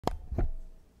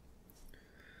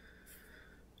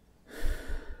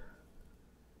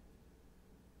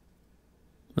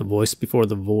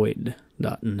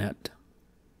thevoicebeforethevoid.net.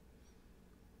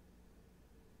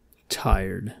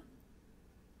 Tired.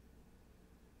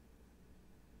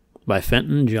 By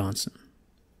Fenton Johnson.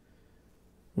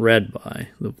 Read by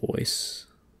The Voice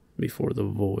Before the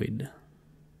Void.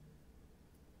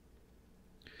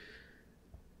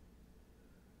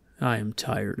 I am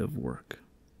tired of work.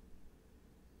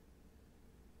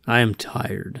 I am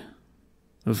tired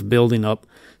of building up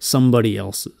somebody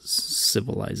else's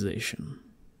civilization.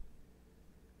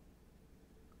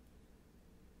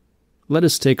 Let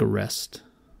us take a rest,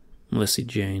 Melissy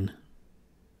Jane.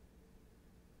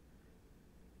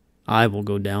 I will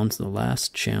go down to the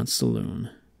Last Chance Saloon,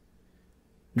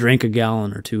 drink a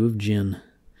gallon or two of gin,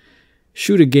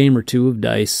 shoot a game or two of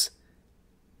dice,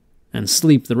 and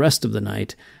sleep the rest of the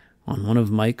night on one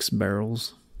of Mike's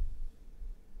barrels.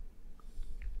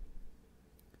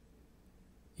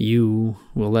 You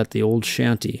will let the old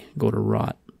shanty go to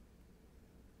rot,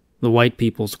 the white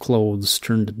people's clothes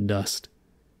turn to dust,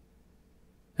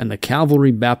 and the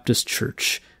Calvary Baptist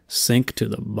Church sink to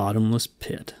the bottomless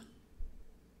pit.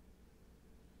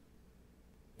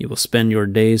 You will spend your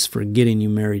days forgetting you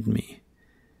married me,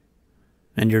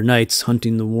 and your nights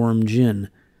hunting the warm gin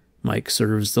Mike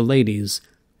serves the ladies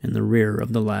in the rear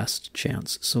of the Last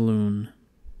Chance Saloon.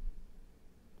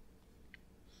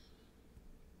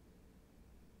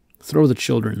 Throw the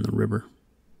children in the river.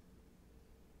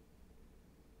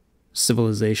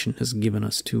 Civilization has given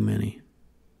us too many.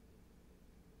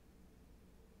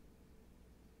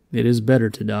 It is better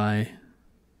to die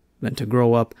than to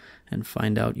grow up and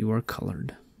find out you are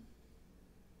colored.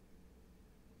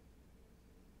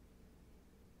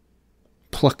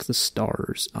 Pluck the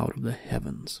stars out of the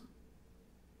heavens.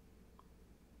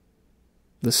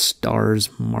 The stars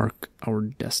mark our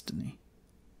destiny.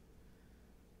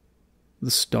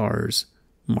 The stars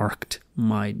marked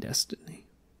my destiny.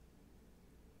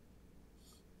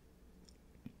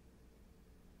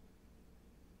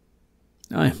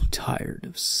 I am tired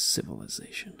of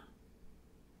civilization.